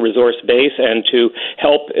that natural resource base and to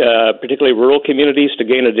help particularly rural communities to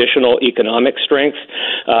gain additional economic strength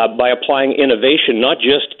by applying innovation, not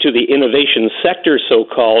just to the innovation sector,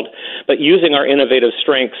 so-called, but using our innovative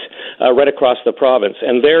strengths right across the province.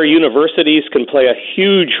 And there, universities can play a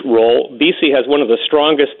huge role. BC has one of the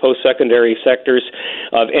strongest post-secondary sectors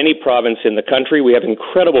of any province in the country. We have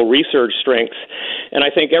incredible research strengths. And I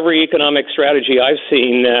think every economic strategy I've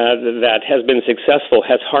seen that has been successful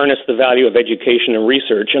has harnessed the value of education and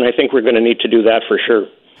research. And I think we're going to need to do that for sure.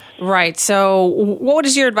 Right. So what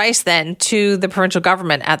is your advice then to the provincial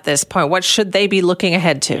government at this point? What should they be looking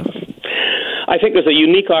ahead to? I think there's a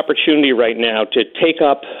unique opportunity right now to take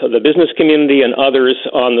up the business community and others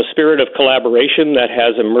on the spirit of collaboration that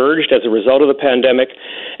has emerged as a result of the pandemic,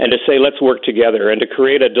 and to say, let's work together, and to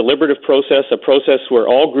create a deliberative process, a process where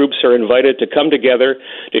all groups are invited to come together,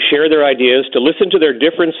 to share their ideas, to listen to their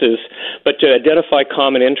differences, but to identify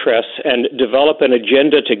common interests and develop an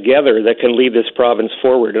agenda together that can lead this province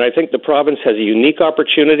forward. And I think the province has a unique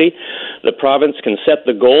opportunity. The province can set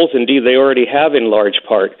the goals. Indeed, they already have in large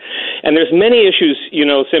part. And there's many issues,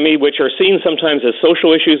 Simi, which are seen sometimes as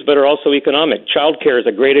social issues, but are also economic. Childcare is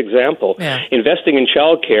a great example. Yeah. Investing in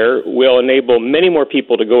childcare will enable many more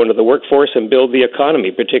people to go into the workforce and build the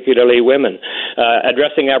economy, particularly women.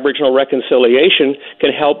 Addressing Aboriginal reconciliation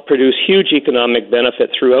can help produce huge economic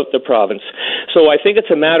benefit throughout the province. So I think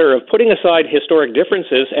it's a matter of putting aside historic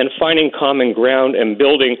differences and finding common ground and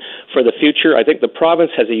building for the future. I think the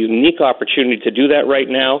province has a unique opportunity to do that right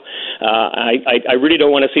now. I really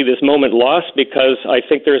don't want to see this moment lost, because I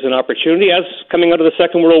think there's an opportunity, as coming out of the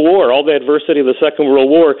Second World War, all the adversity of the Second World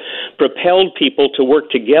War propelled people to work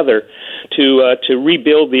together to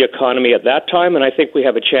rebuild the economy at that time, and I think we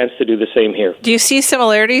have a chance to do the same here. Do you see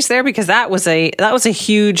similarities there? Because that was a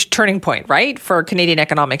huge turning point, right, for Canadian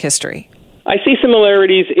economic history. I see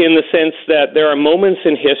similarities in the sense that there are moments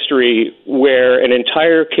in history where an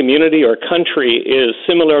entire community or country is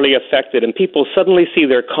similarly affected, and people suddenly see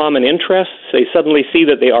their common interests. They suddenly see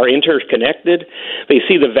that they are interconnected. They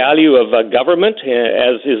see the value of government,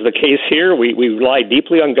 as is the case here. We rely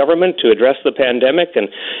deeply on government to address the pandemic and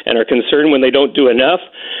are concerned when they don't do enough.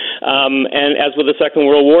 And as with the Second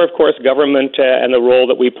World War, of course, government and the role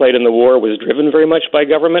that we played in the war was driven very much by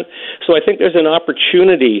government. So I think there's an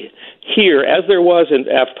opportunity here, as there was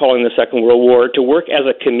following the Second World War, to work as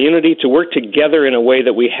a community, to work together in a way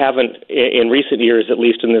that we haven't in recent years, at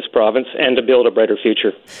least in this province, and to build a brighter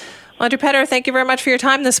future. Andrew Petter, thank you very much for your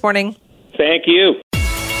time this morning. Thank you.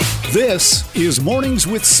 This is Mornings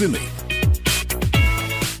with Simi.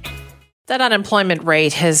 That unemployment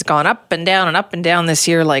rate has gone up and down this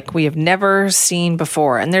year like we have never seen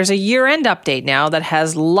before. And there's a year-end update now that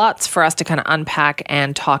has lots for us to kind of unpack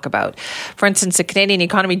and talk about. For instance, the Canadian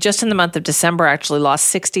economy just in the month of December actually lost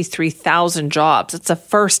 63,000 jobs. It's the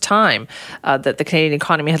first time that the Canadian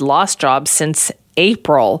economy had lost jobs since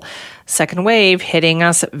April. Second wave hitting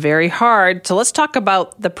us very hard. So let's talk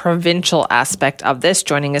about the provincial aspect of this.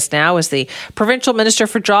 Joining us now is the Provincial Minister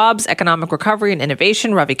for Jobs, Economic Recovery and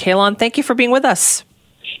Innovation, Ravi Kahlon. Thank you for being with us.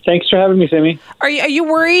 Thanks for having me, Simi. Are you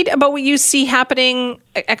worried about what you see happening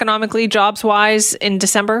economically, jobs-wise, in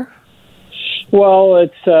December? Well,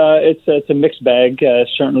 it's a mixed bag.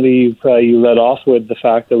 Certainly, you led off with the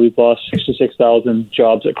fact that we've lost 66,000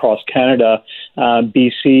 jobs across Canada.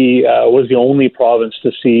 BC was the only province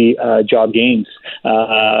to see job gains.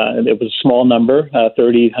 It was a small number,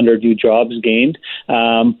 3,800 new jobs gained,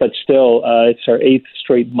 but still, it's our 8th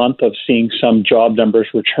straight month of seeing some job numbers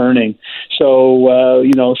returning. So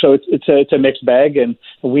it's a mixed bag, and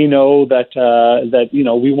we know that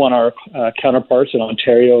we want our counterparts in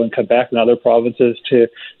Ontario and Quebec and other provinces to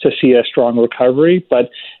see a strong recovery,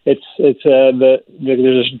 but there's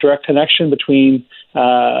a direct connection between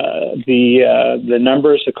the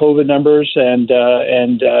numbers, the COVID numbers, and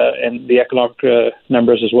the economic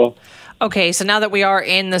numbers as well. Okay, so now that we are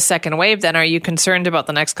in the second wave, then are you concerned about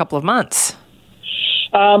the next couple of months?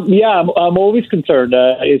 I'm always concerned.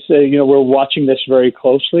 We're watching this very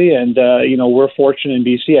closely, and we're fortunate in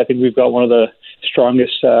BC. I think we've got one of the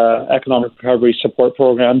strongest economic recovery support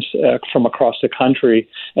programs from across the country.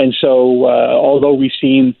 And so, although we've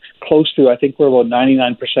seen close to, I think we're about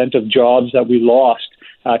 99% of jobs that we lost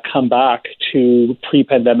come back to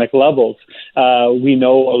pre-pandemic levels. We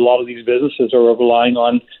know a lot of these businesses are relying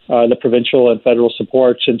on the provincial and federal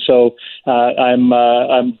supports, and so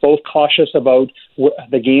I'm both cautious about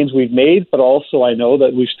the gains we've made, but also I know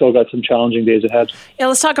that we've still got some challenging days ahead. Yeah,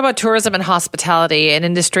 let's talk about tourism and hospitality, an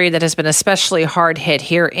industry that has been especially hard hit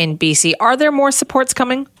here in BC. Are there more supports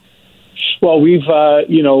coming? Well, we've,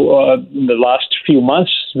 in the last few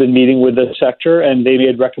months, been meeting with the sector, and they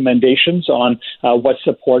made recommendations on what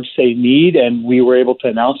supports they need, and we were able to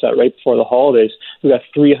announce that right before the holidays. We got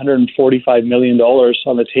 $345 million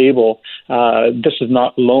on the table. This is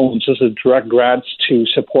not loans. This is direct grants to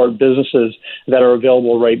support businesses that are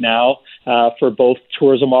available right now for both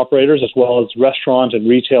tourism operators as well as restaurants and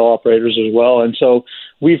retail operators as well. And so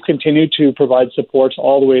we've continued to provide supports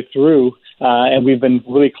all the way through, and we've been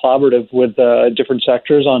really collaborative with different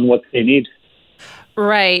sectors on what they need.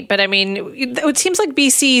 Right. But I mean, it seems like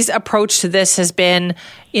BC's approach to this has been,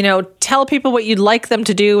 tell people what you'd like them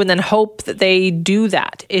to do and then hope that they do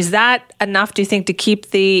that. Is that enough, do you think, to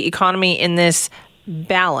keep the economy in this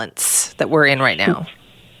balance that we're in right now?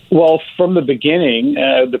 Well, from the beginning,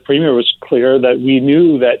 the Premier was clear that we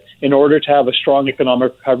knew that in order to have a strong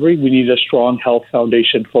economic recovery, we need a strong health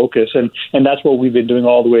foundation focus. And that's what we've been doing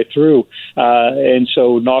all the way through. And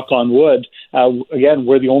so, knock on wood, again,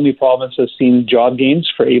 we're the only province that's seen job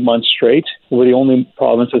gains for 8 months straight. We're the only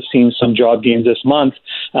province that's seen some job gains this month.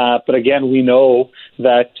 But again, we know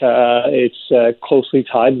that it's closely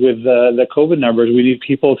tied with the COVID numbers. We need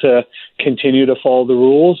people to continue to follow the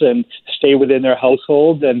rules and stay within their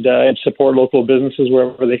household and support local businesses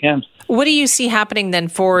wherever they can. What do you see happening then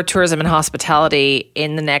for tourism and hospitality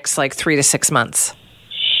in the next 3 to 6 months?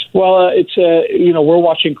 Well, we're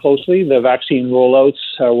watching closely the vaccine rollouts.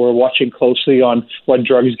 We're watching closely on what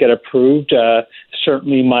drugs get approved.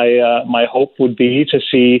 Certainly, my hope would be to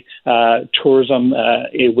see tourism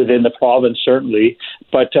within the province, certainly,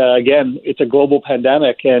 But again, it's a global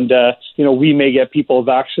pandemic, and we may get people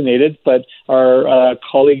vaccinated, but our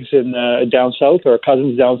colleagues in down south, or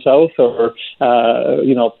cousins down south, or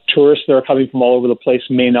tourists that are coming from all over the place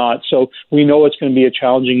may not. So we know it's going to be a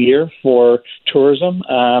challenging year for tourism,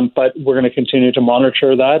 but we're going to continue to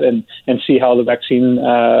monitor that and see how the vaccine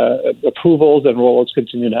approvals and rollouts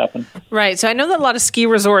continue to happen. Right. So I know that a lot of ski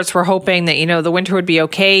resorts were hoping that, the winter would be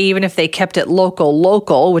okay, even if they kept it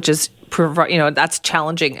local, which is, that's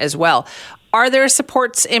challenging as well. Are there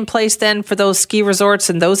supports in place then for those ski resorts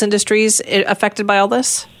and those industries affected by all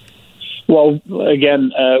this? Well,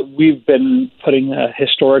 again, we've been putting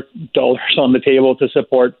historic dollars on the table to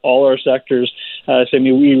support all our sectors.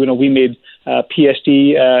 We made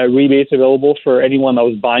PSD rebates available for anyone that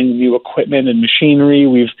was buying new equipment and machinery.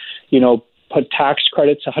 We've, put tax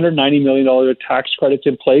credits, $190 million tax credits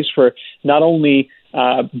in place for not only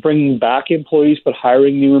bringing back employees, but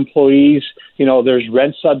hiring new employees. There's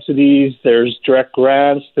rent subsidies, there's direct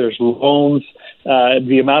grants, there's loans.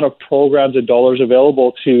 The amount of programs and dollars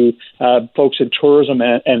available to folks in tourism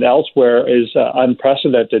and elsewhere is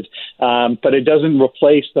unprecedented. But it doesn't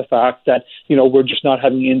replace the fact that, we're just not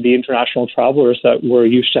having in the international travelers that we're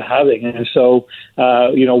used to having. And so,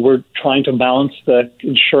 we're trying to balance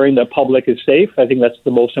ensuring that public is safe. I think that's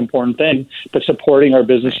the most important thing, but supporting our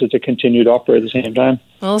businesses to continue to operate at the same time.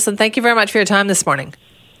 Well, listen, thank you very much for your time this morning.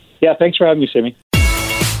 Yeah, thanks for having me, Simi.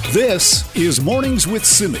 This is Mornings with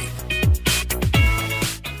Simi.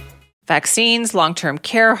 Vaccines, long-term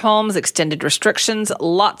care homes, extended restrictions,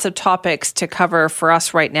 lots of topics to cover for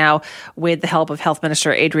us right now with the help of Health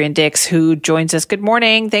Minister Adrian Dix, who joins us. Good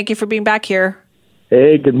morning. Thank you for being back here.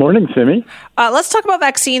 Hey, good morning, Simi. Let's talk about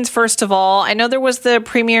vaccines first of all. I know there was the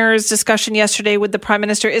Premier's discussion yesterday with the Prime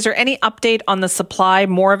Minister. Is there any update on the supply,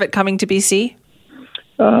 more of it coming to BC?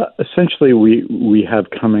 Essentially, we have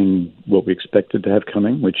coming what we expected to have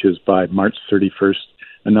coming, which is by March 31st,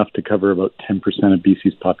 enough to cover about 10% of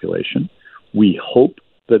BC's population. We hope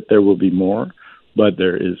that there will be more, but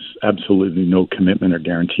there is absolutely no commitment or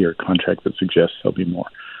guarantee or contract that suggests there'll be more.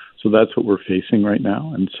 So that's what we're facing right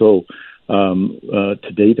now. And so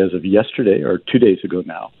to date, as of yesterday, or 2 days ago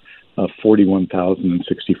now,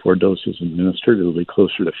 41,064 doses administered. It'll be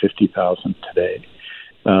closer to 50,000 today.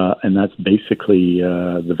 And that's basically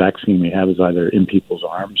the vaccine we have is either in people's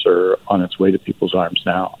arms or on its way to people's arms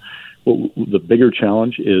now. Well, the bigger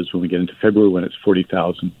challenge is when we get into February, when it's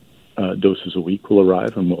 40,000 doses a week will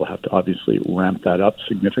arrive, and we'll have to obviously ramp that up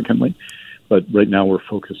significantly. But right now we're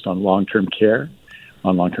focused on long-term care,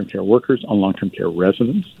 on long-term care workers, on long-term care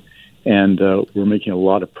residents, and we're making a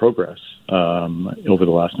lot of progress over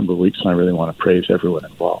the last number of weeks, and I really want to praise everyone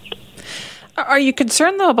involved. Are you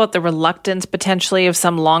concerned, though, about the reluctance potentially of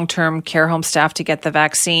some long-term care home staff to get the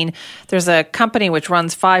vaccine? There's a company which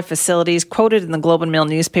runs 5 facilities, quoted in the Globe and Mail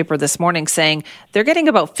newspaper this morning, saying they're getting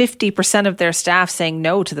about 50% of their staff saying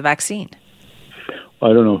no to the vaccine. I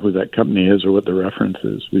don't know who that company is or what the reference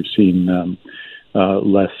is. We've seen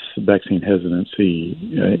less vaccine hesitancy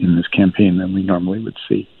in this campaign than we normally would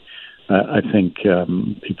see. I think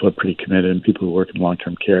people are pretty committed, and people who work in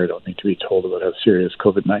long-term care don't need to be told about how serious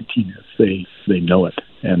COVID-19 is. They know it,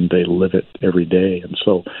 and they live it every day. And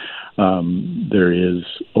so there is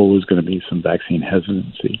always going to be some vaccine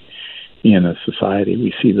hesitancy in a society.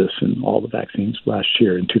 We see this in all the vaccines. Last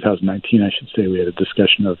year, in 2019, I should say, we had a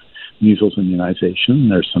discussion of measles immunization.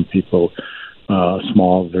 There's some people,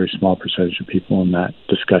 very small percentage of people in that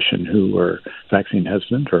discussion who were vaccine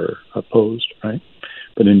hesitant or opposed, right?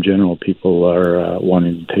 But in general, people are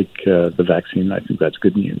wanting to take the vaccine. I think that's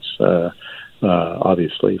good news,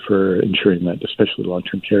 obviously, for ensuring that especially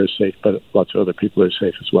long-term care is safe, but lots of other people are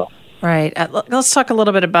safe as well. Right. Let's talk a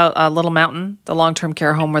little bit about Little Mountain, the long-term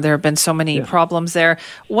care home where there have been so many problems there.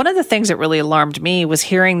 One of the things that really alarmed me was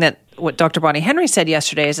hearing that what Dr. Bonnie Henry said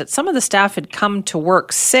yesterday is that some of the staff had come to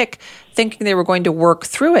work sick, thinking they were going to work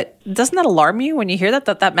through it. Doesn't that alarm you when you hear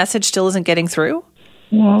that message still isn't getting through?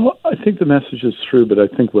 Well, I think the message is through, but I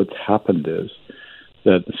think what's happened is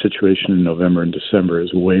that the situation in November and December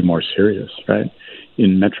is way more serious, right?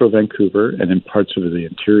 In Metro Vancouver and in parts of the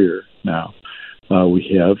interior now,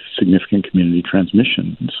 we have significant community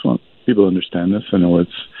transmission. I just want people to understand this. I know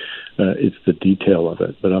it's the detail of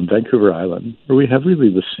it, but on Vancouver Island, where we have really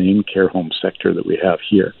the same care home sector that we have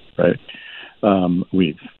here, right? On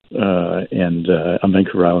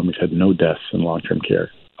Vancouver Island, we've had no deaths in long-term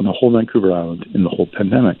care on the whole Vancouver Island in the whole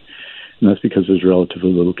pandemic. And that's because there's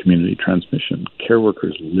relatively little community transmission. Care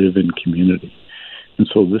workers live in community. And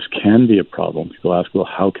so this can be a problem. People ask, well,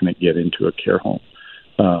 how can it get into a care home?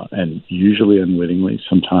 And usually unwittingly,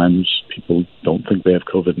 sometimes people don't think they have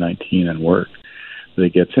COVID-19 and work. that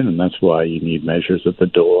it gets in, and that's why you need measures at the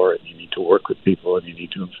door, and you need to work with people, and you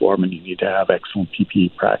need to inform, and you need to have excellent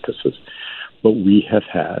PPE practices. But we have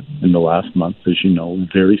had, in the last month, as you know,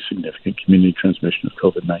 very significant community transmission of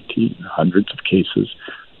COVID-19, hundreds of cases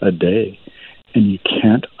a day. And you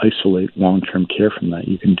can't isolate long-term care from that.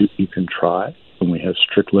 You can try, and we have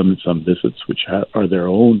strict limits on visits, which are their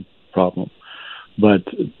own problem. But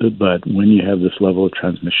when you have this level of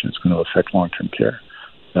transmission, it's going to affect long-term care.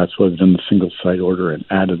 That's why we've done the single-site order and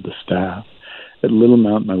added the staff. At Little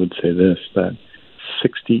Mountain, I would say this, that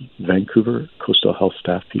 60 Vancouver Coastal Health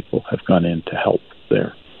staff people have gone in to help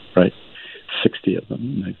there, right? 60 of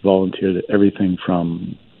them. They volunteered everything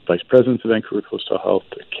from vice presidents of Vancouver Coastal Health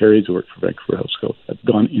to Carrie's work for Vancouver Health Scope have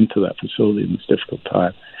gone into that facility in this difficult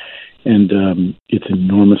time. And it's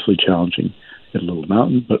enormously challenging at Little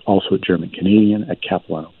Mountain, but also at German Canadian, at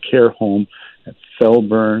Capilano Care Home, at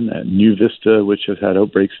Felburn, at New Vista, which has had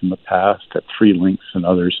outbreaks in the past, at Three Links and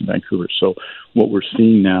others in Vancouver. So what we're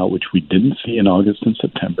seeing now, which we didn't see in August and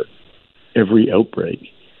September, every outbreak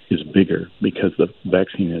is bigger because the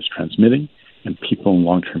vaccine is transmitting and people in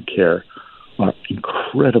long-term care are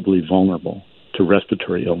incredibly vulnerable to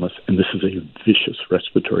respiratory illness, and this is a vicious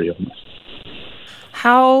respiratory illness.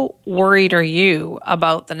 How worried are you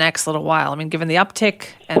about the next little while? I mean, given the uptick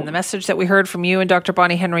and the message that we heard from you and Dr.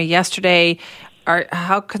 Bonnie Henry yesterday,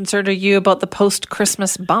 how concerned are you about the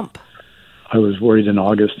post-Christmas bump? I was worried in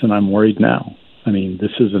August, and I'm worried now. I mean,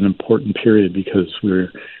 this is an important period because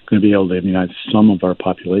we're going to be able to immunize some of our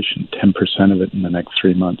population, 10% of it in the next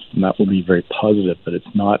 3 months, and that will be very positive, but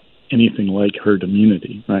it's not anything like herd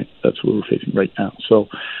immunity, right? That's what we're facing right now. So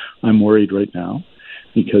I'm worried right now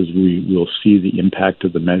because we will see the impact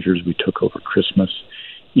of the measures we took over Christmas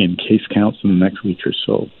in case counts in the next week or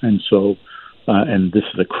so. And so, and this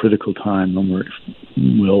is a critical time when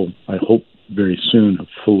we'll, I hope, very soon have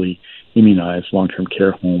fully immunized long-term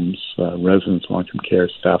care homes, residents long-term care,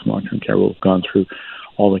 staff long-term care. We'll have gone through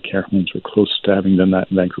all the care homes. We're close to having done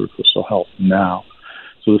that in Vancouver Coastal Health now.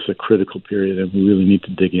 So this is a critical period, and we really need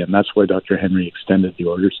to dig in. That's why Dr. Henry extended the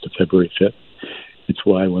orders to February 5th. It's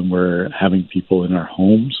why when we're having people in our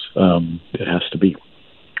homes, it has to be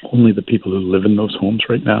only the people who live in those homes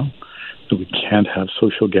right now. So we can't have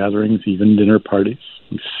social gatherings, even dinner parties.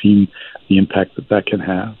 We've seen the impact that can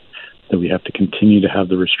have, that we have to continue to have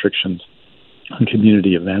the restrictions on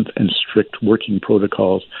community events and strict working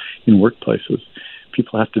protocols in workplaces.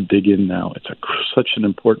 People have to dig in now. It's such an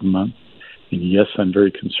important month. And yes, I'm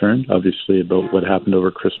very concerned, obviously, about what happened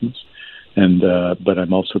over Christmas. And but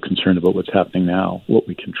I'm also concerned about what's happening now. What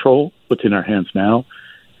we control, what's in our hands now,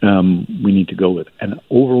 we need to go with. And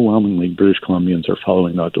overwhelmingly, British Columbians are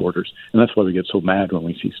following those orders. And that's why we get so mad when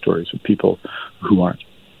we see stories of people who aren't.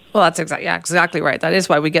 Well, that's exactly right. That is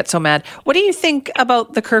why we get so mad. What do you think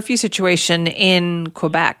about the curfew situation in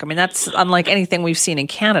Quebec? I mean, that's unlike anything we've seen in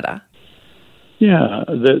Canada. Yeah,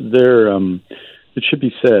 it should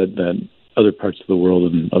be said that other parts of the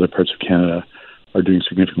world and other parts of Canada are doing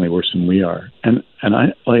significantly worse than we are. And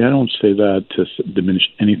I don't say that to diminish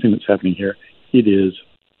anything that's happening here. It is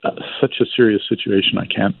such a serious situation. I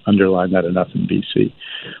can't underline that enough in BC.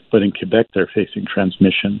 But in Quebec, they're facing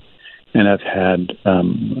transmission and have had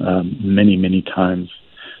many, many times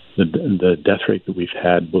the death rate that we've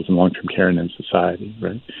had both in long-term care and in society,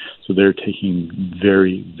 right? So they're taking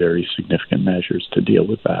very, very significant measures to deal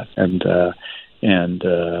with that. And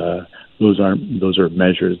those are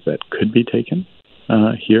measures that could be taken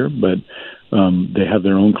here, but they have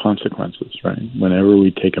their own consequences, right? Whenever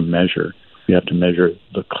we take a measure, we have to measure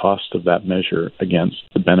the cost of that measure against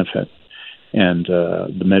the benefit. And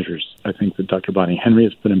the measures, I think, that Dr. Bonnie Henry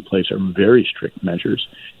has put in place are very strict measures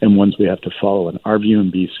and ones we have to follow. And our view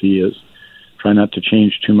in BC is try not to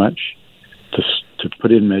change too much, to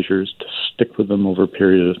put in measures, to stick with them over a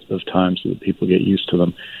period of time so that people get used to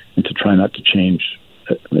them, and to try not to change,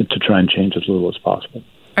 to try and change as little as possible.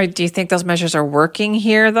 Do you think those measures are working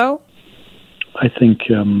here, though? I think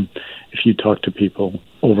if you talk to people,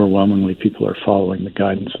 overwhelmingly people are following the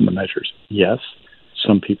guidance and the measures. Yes,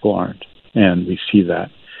 some people aren't, and we see that,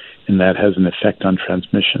 and that has an effect on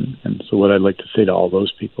transmission. And so what I'd like to say to all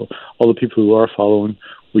those people, all the people who are following,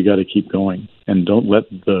 we got to keep going, and don't let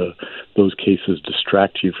those cases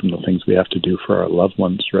distract you from the things we have to do for our loved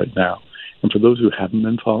ones right now. And for those who haven't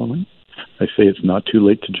been following, I say it's not too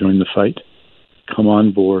late to join the fight. Come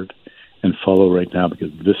on board and follow right now,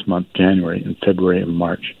 because this month, January and February and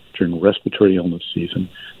March, during respiratory illness season,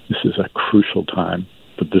 this is a crucial time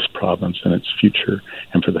for this province and its future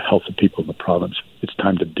and for the health of people in the province. It's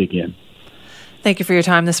time to dig in. Thank you for your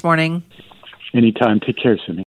time this morning. Anytime. Take care, Simi.